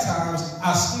bad times,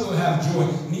 I still have joy.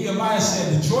 Nehemiah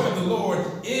said, the joy of the Lord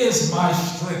is my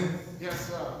strength. Yes,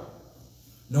 sir.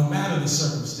 No matter the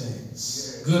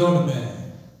circumstance, good or the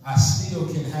bad, I still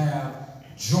can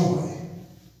have joy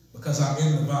because I'm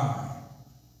in the vine.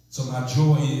 So my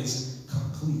joy is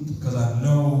complete because I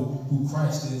know who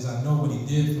Christ is. I know what he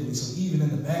did for me. So even in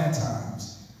the bad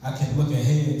times, I can look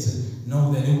ahead to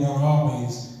know that it won't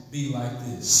always be like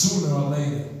this. Sooner or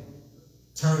later,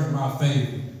 turn in my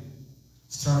favor.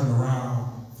 It's turning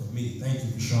around for me. Thank you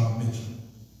for Sean Mitchell.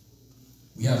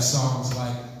 We have songs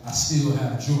like, I still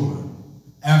have joy.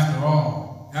 After all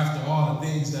the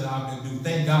things that I've been doing,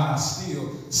 thank God I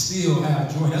still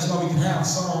have joy. That's why we can have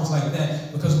songs like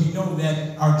that, because we know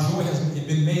that our joy has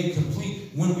been made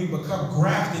complete when we become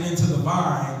grafted into the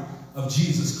vine of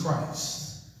Jesus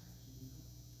Christ.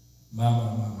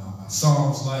 My.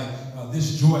 Songs like,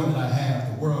 this joy that I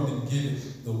have, the world didn't give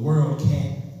it. The world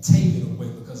can't take it away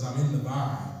because I'm in the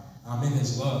vine. I'm in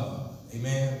his love.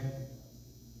 Amen.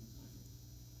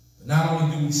 But not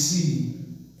only do we see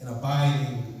and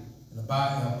abiding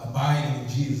in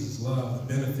Jesus' love,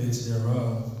 the benefits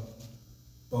thereof,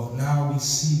 but now we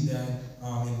see that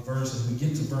as we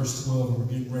get to verse 12, and we're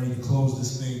getting ready to close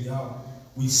this thing out,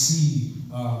 we see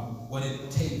what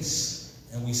it takes,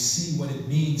 and we see what it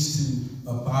means to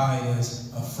abide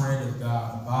as a friend of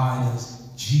God, abide as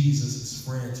Jesus'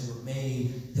 friend, to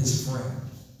remain his friend.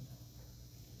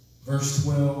 Verse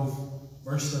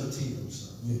 13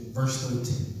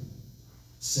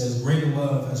 says, greater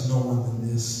love has no one than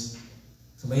this,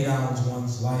 to lay down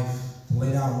one's life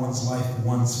for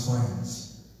one's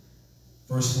friends.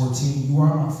 Verse 14, you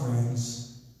are my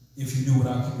friends if you do what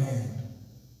I command.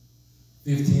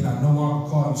 15, I no longer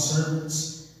call you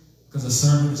servants, because a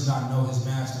servant does not know his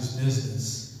master's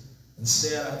business.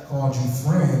 Instead, I've called you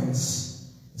friends.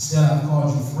 For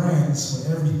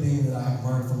everything that I have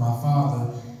learned from my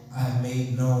Father, I have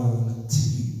made known to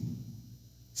you.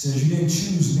 He says, you didn't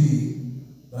choose me,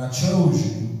 but I chose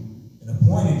you and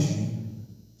appointed you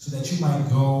so that you might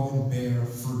go and bear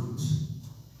fruit.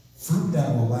 Fruit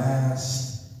that will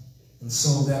last, and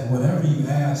so that whatever you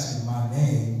ask in my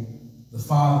name, the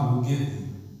Father will give you.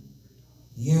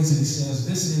 He ends it, he says,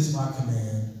 this is my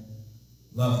command,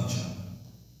 love each other.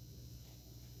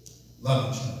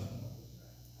 Love each other.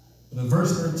 But in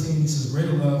verse 13, he says,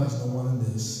 greater love has no one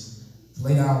than this, to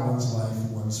lay down one's life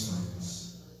for one's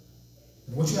friends.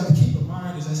 And what you have to keep in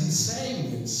mind is as he's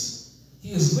saying this,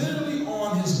 he is literally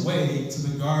on his way to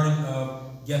the Garden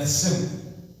of Gethsemane.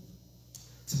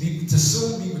 To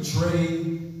soon be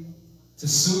betrayed, to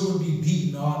soon be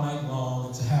beaten all night long,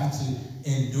 and to have to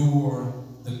endure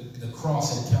the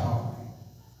cross at Calvary.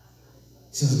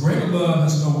 He says, greater love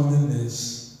has no one than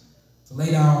this, to lay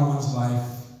down one's life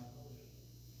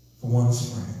for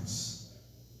one's friends.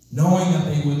 Knowing that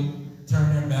they would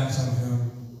turn their backs on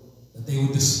him, that they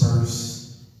would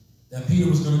disperse, that Peter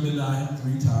was going to deny him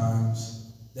 3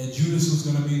 times, that Judas was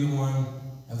going to be the one,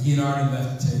 after he had already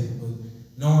left the table, but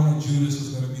knowing that Judas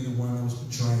was going to be the one that was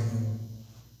betraying him.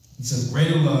 He says,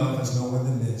 greater love has no one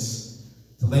than this,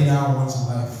 to lay down one's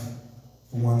life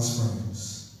for one's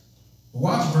friends. But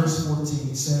watch verse 14.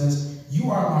 He says,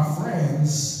 you are my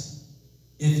friends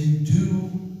if you do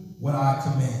what I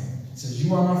command. He says,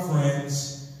 you are my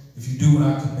friends if you do what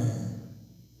I command.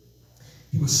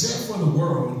 He was sent for the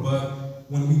world, but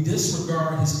when we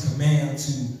disregard his command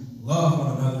to love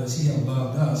one another as he had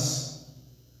loved us,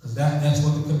 because that's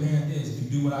what the command is. If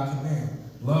you do what I command,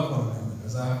 love one another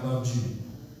as I have loved you.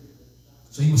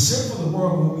 So he was sent for the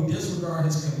world, but when we disregard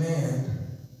his command,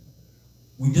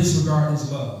 we disregard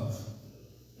his love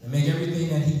and make everything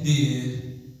that he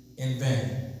did in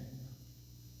vain.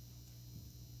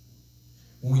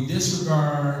 When we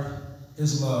disregard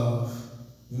his love,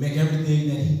 we make everything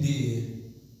that he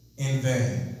did in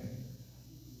vain.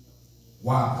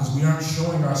 Why? Because we aren't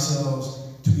showing ourselves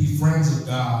to be friends of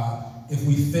God if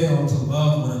we fail to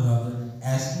love one another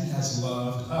as he has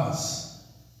loved us.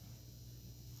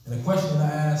 And the question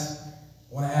that I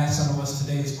want to ask some of us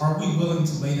today is, are we willing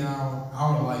to lay down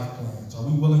our life plans? Are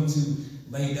we willing to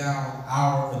lay down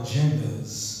our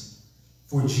agendas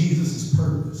for Jesus'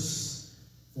 purpose,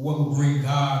 for what will bring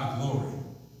God glory?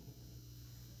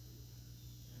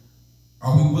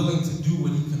 Are we willing to do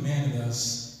what he commanded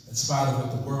us in spite of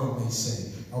what the world may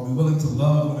say? Are we willing to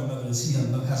love one another as he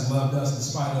has loved us in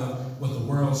spite of what the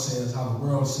world says, how the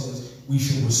world says we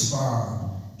should respond?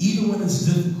 Even when it's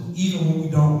difficult, even when we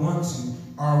don't want to,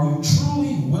 are we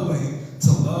truly willing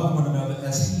to love one another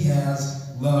as he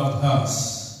has loved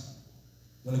us?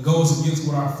 When it goes against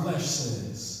what our flesh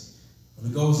says, when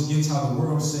it goes against how the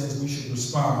world says we should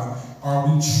respond, are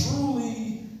we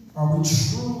truly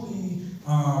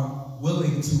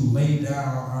willing to lay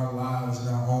down our lives and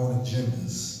our own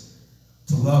agendas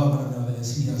to love one another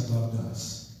as he has loved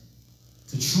us,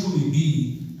 to truly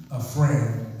be a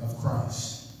friend of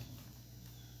Christ?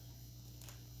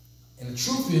 And the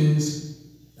truth is,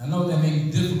 I know that may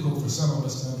be difficult for some of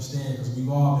us to understand because we've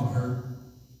all been hurt.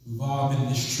 We've all been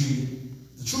mistreated.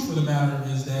 The truth of the matter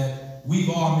is that we've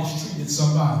all mistreated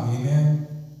somebody, amen?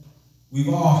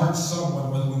 We've all hurt someone,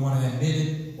 whether we want to admit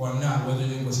it or not, whether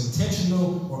it was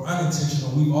intentional or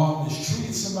unintentional. We've all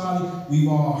mistreated somebody. We've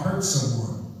all hurt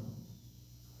someone.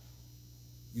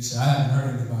 You say, I haven't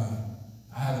hurt anybody.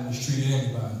 I haven't mistreated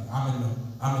anybody.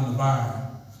 I'm in the vine.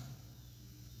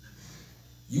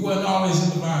 You wasn't always in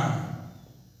the vine.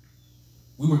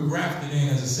 We were grafted in,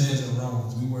 as it says in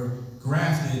Romans. We were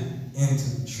grafted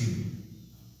into the tree.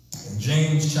 In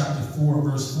James chapter 4,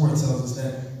 verse 4, it tells us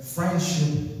that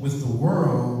friendship with the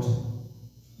world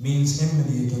means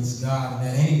enmity against God, and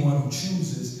that anyone who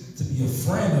chooses to be a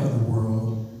friend of the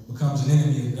world becomes an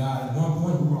enemy of God. At one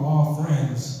point, we were all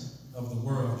friends of the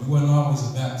world. You wasn't always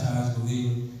a baptized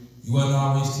believer. You wasn't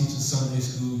always teaching Sunday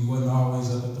school. You wasn't always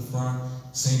up at the front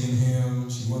singing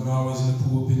hymns. You wasn't always in the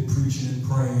pulpit preaching and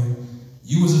praying.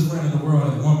 You was a friend of the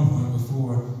world at one point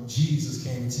before Jesus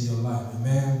came into your life.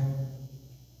 Amen?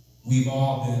 We've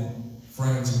all been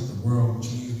friends with the world,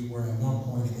 which means we were at one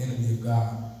point an enemy of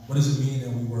God. What does it mean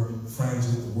that we were friends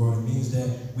with the world? It means that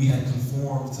we had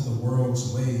conformed to the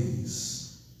world's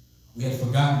ways. We had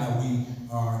forgotten that we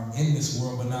are in this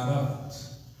world, but not of it.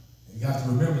 And you have to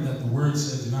remember that the word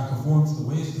says, do not conform to the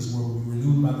ways of this world,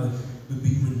 but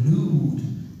be renewed,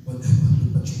 but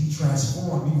be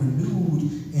transformed, be renewed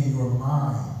in your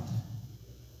mind.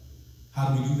 How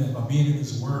do we do that? By being in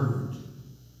his word,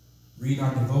 reading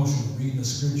our devotional, reading the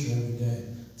scripture every day,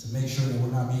 to make sure that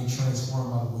we're not being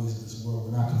transformed by the ways of this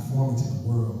world. We're not conforming to the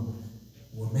world.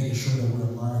 We're making sure that we're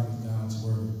aligned with God's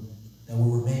word, that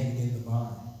we're remaining in the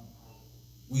vine.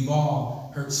 We've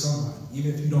all hurt somebody.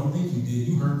 Even if you don't think you did,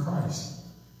 you hurt Christ.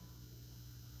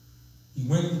 He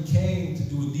went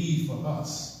do a deed for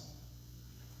us.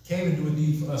 Came to do a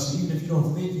deed for us. So even if you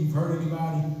don't think you've hurt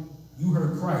anybody, you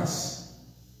hurt Christ.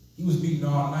 He was beaten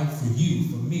all night for you,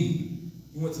 for me.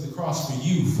 He went to the cross for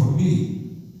you, for me.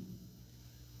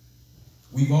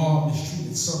 We've all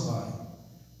mistreated somebody.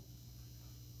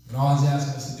 And all he's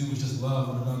asking us to do is just love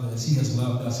one another as he has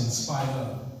loved us in spite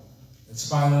of. In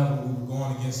spite of when we were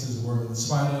going against his word. In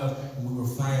spite of when we were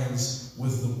friends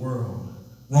with the world.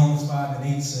 Romans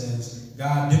 5:8 says,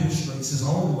 God demonstrates his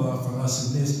own love for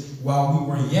us in this. While we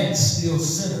were yet still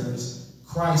sinners,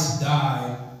 Christ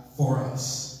died for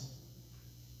us.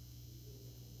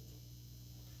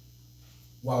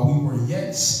 While we were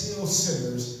yet still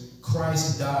sinners,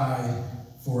 Christ died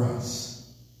for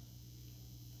us.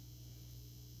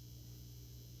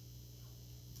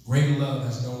 Greater love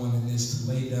has no one than this,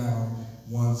 to lay down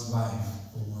one's life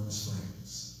for one's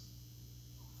friends.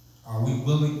 Are we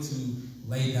willing to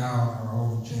lay down our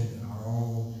own agenda,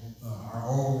 our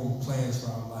own plans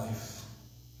for our life,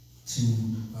 to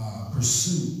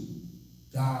pursue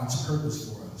God's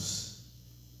purpose for us,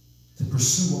 to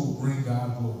pursue what will bring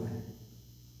God glory,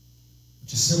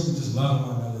 which is simply just loving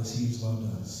one another as he's loved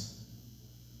us?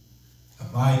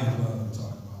 Abiding love we're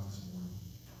talking about this morning.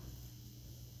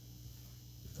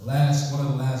 One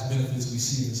of the last benefits we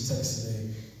see in this text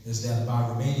today is that by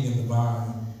remaining in the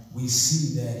vine, we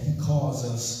see that he calls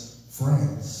us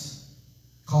friends.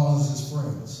 Calls us his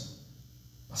friends.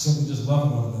 By simply just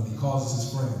loving one another, he calls us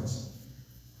his friends.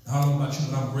 I don't know about you,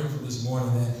 but I'm grateful this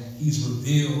morning that he's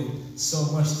revealed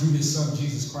so much through his son,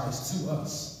 Jesus Christ, to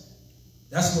us.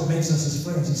 That's what makes us his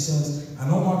friends. He says, I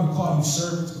no longer call you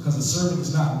servants because the servant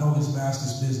does not know his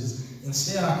master's business.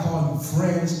 Instead, I call you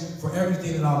friends, for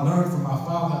everything that I learned from my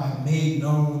Father I have made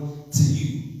known to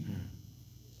you.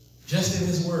 Just in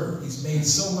his word, he's made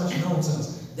so much known to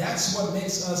us. That's what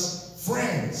makes us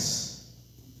friends.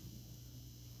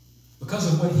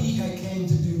 Because of what he had came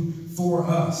to do for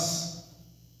us.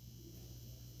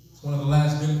 It's one of the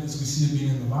last benefits we see of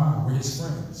being in the vine. We're his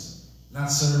friends.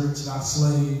 Not servants, not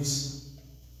slaves.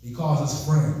 He calls us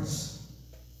friends.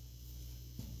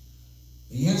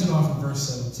 He ends it off in verse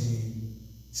 17.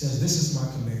 He says, this is my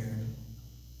command.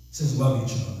 He says, love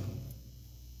each other.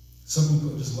 Some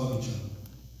people just love each other.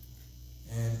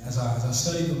 And as I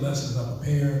studied the lesson, as I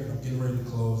prepared, and I'm getting ready to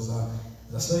close,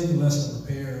 as I studied the lesson and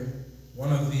prepared,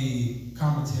 one of the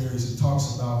commentaries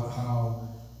talks about how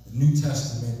the New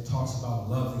Testament talks about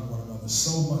loving one another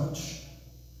so much.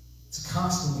 It's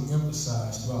constantly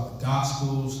emphasized throughout the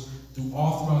Gospels,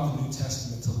 all throughout the New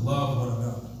Testament, to love one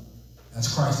another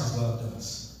as Christ has loved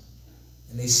us.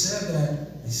 And they said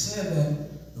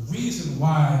that the reason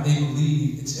why they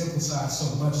believe it's emphasized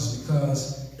so much is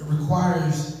because it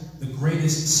requires the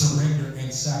greatest surrender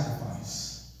and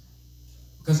sacrifice.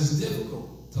 Because it's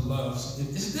difficult to love.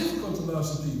 It's difficult to love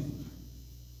some people.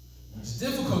 It's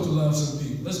difficult to love some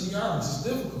people. Let's be honest,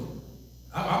 it's difficult.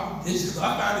 I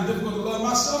find it difficult to love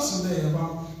myself some days, if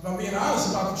I'm being honest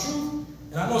about the truth.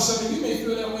 And I know some of you may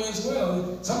feel that way as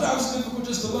well. Sometimes it's difficult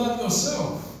just to love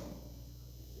yourself.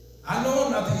 I know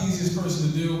I'm not the easiest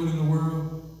person to deal with in the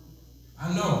world.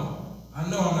 I know I'm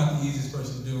not the easiest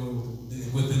person to deal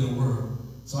with in the world.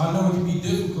 So I know it can be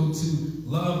difficult to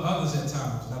love others at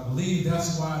times. And I believe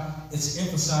that's why it's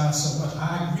emphasized so much.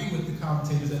 I agree with the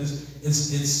commentators that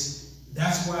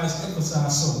that's why it's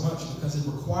emphasized so much, because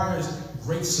it requires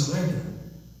great surrender.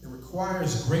 It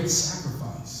requires great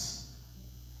sacrifice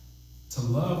to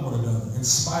love one another in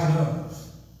spite of.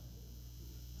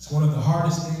 It's one of the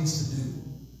hardest things to do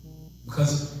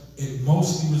because it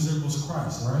mostly resembles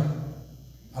Christ, right?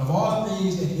 Out of all the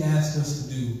things that he asked us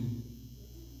to do,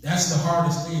 that's the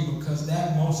hardest thing because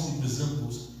that mostly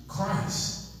resembles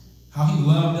Christ. How he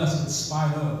loved us in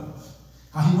spite of.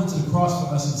 How he went to the cross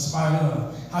for us in spite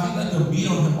of. How he let them beat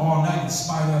on him all night in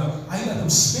spite of. How he let them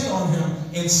spit on him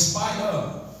in spite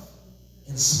of.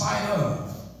 In spite of.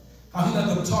 How he let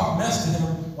them talk mess to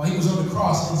him while he was on the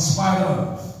cross in spite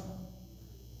of.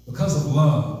 Because of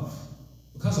love.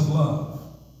 Because of love.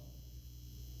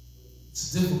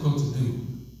 It's difficult to do.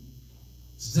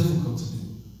 It's difficult to do.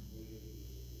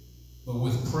 But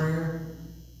with prayer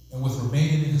and with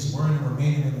remaining in his word and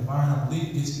remaining in the vine, I believe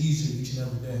it gets easier each and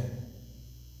every day.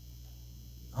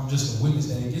 I'm just a witness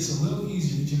that it gets a little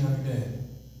easier each and every day.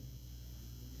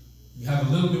 You have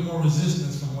a little bit more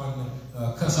resistance from wanting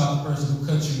to cuss out the person who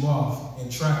cut you off in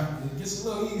traffic. It gets a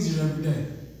little easier every day.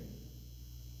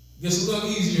 It gets a little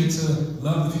easier to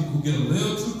love the people who get a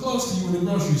little too close to you in the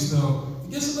grocery store.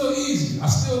 It gets a little easier. I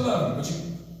still love you, but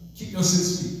you keep your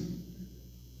 6 feet.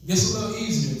 It gets a little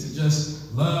easier to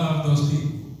just love those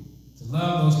people. To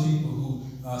love those people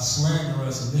who slander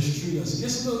us and mistreat us. It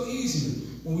gets a little easier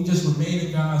when we just remain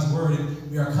in God's word and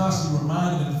we are constantly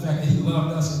reminded of the fact that he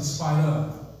loved us in spite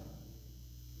of.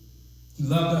 He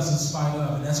loved us in spite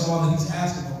of, and that's all that he's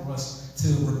asking of us,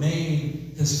 to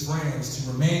remain his friends,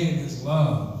 to remain in his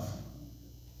love,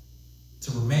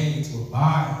 to remain, to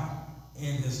abide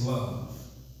in his love.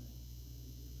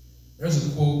 There's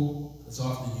a quote that's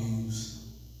often used.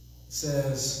 It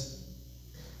says,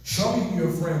 "Show me who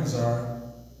your friends are,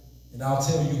 and I'll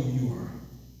tell you who you are."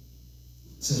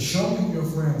 It says, "Show me who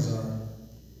your friends are,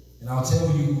 and I'll tell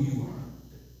you who you are."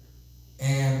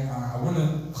 And I want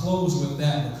to close with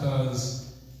that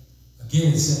because,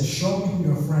 again, it says, "Show me who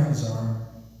your friends are,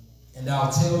 and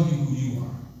I'll tell you who you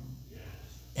are."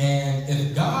 And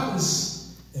if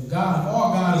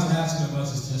all God is asking of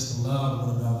us is just to love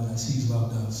one another as he's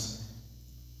loved us,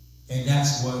 and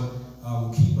that's what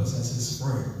will keep us as his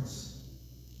friends.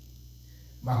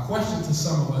 My question to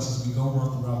some of us as we go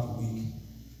on throughout the week,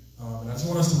 and I just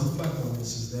want us to reflect on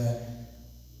this, is that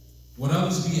would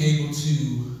others be able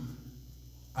to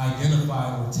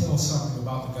identify or tell something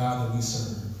about the God that we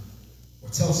serve, or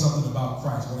tell something about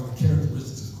Christ, one of the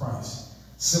characteristics of Christ,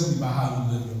 simply by how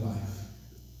you live your life?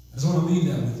 I just want to leave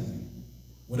that with you.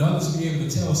 Would others be able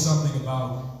to tell something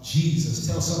about Jesus,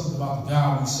 tell something about the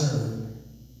God we serve,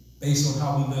 based on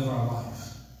how we live our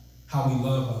life, how we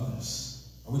love others?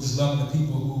 Are we just loving the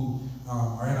people who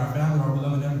are in our family, or are we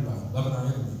loving everybody, loving our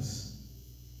enemies?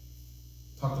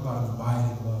 Talked about an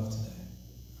abiding love today.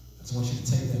 I just want you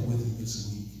to take that with you this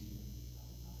week.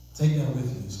 Take that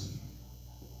with you this week.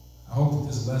 I hope that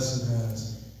this lesson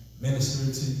has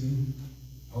ministered to you.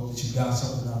 I hope that you got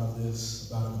something out of this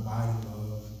about an abiding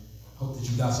love. I hope that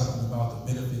you got something about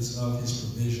the benefits of his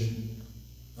provision,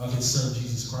 of his son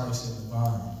Jesus Christ in the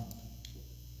vine.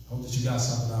 I hope that you got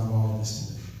something out of all of this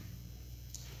today.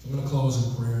 So I'm going to close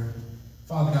in prayer.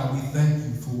 Father God, we thank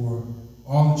you for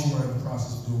all that you are in the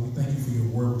process of doing. We thank you for your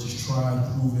word, which is tried,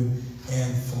 proven,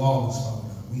 and flawless, Father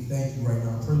God. We thank you right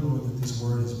now. I pray, Lord, that this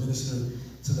word is ministered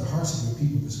to the hearts of your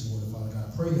people this morning, Father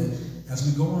God. I pray that as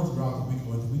we go on throughout the week,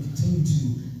 Lord, that we continue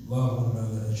to love one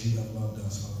another as you have loved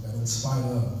us, Father God, in spite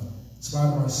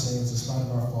of our sins, in spite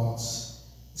of our faults,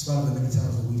 in spite of the many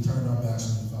times that we've turned our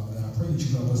backs on you, Father God. I pray that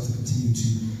you help us to continue to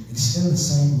extend the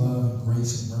same love and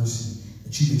grace and mercy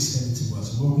that you've extended to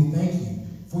us. Lord, we thank you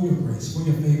for your grace, for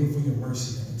your favor, for your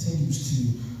mercy that continues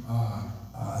to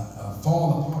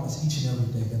fall upon us each and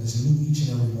every day, that is new each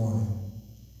and every morning.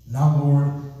 Now, Lord,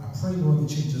 I pray, Lord,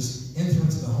 that you just enter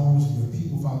into the homes of your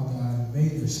people, Father God, and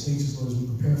invade their spaces, Lord, as we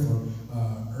prepare for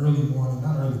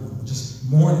but just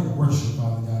morning worship,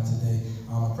 Father God, today.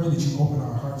 I pray that you open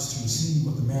our hearts to receive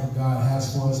what the man of God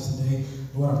has for us today.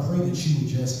 Lord, I pray that you would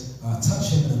just touch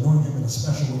him and anoint him in a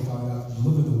special way, Father God, to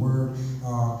deliver the word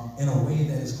in a way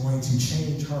that is going to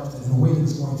change hearts, in a way that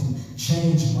is going to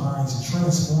change minds and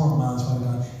transform minds, Father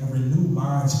God, and renew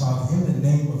minds, Father, in the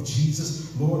name of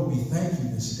Jesus. Lord, we thank you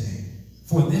this day,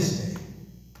 for this day.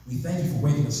 We thank you for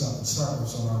waking us up and starting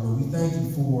us on our way. We thank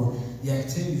you for the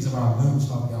activities of our limbs,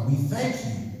 Father God. We thank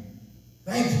you.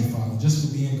 Thank you, Father, just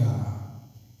for being God.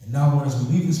 And now, Lord, as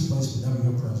we leave this place but never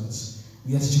your presence,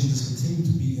 we ask that you just continue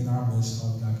to be in our midst,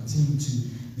 Father God. Continue to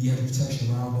be a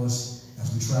protection around us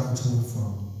as we travel to and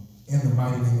from. In the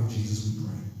mighty name of Jesus, we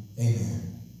pray.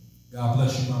 Amen. God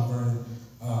bless you, Mount Vernon.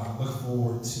 I look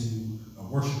forward to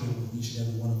worshiping with each and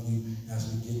every one of you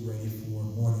as we get ready for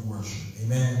morning worship.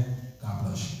 Amen. God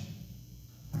bless you.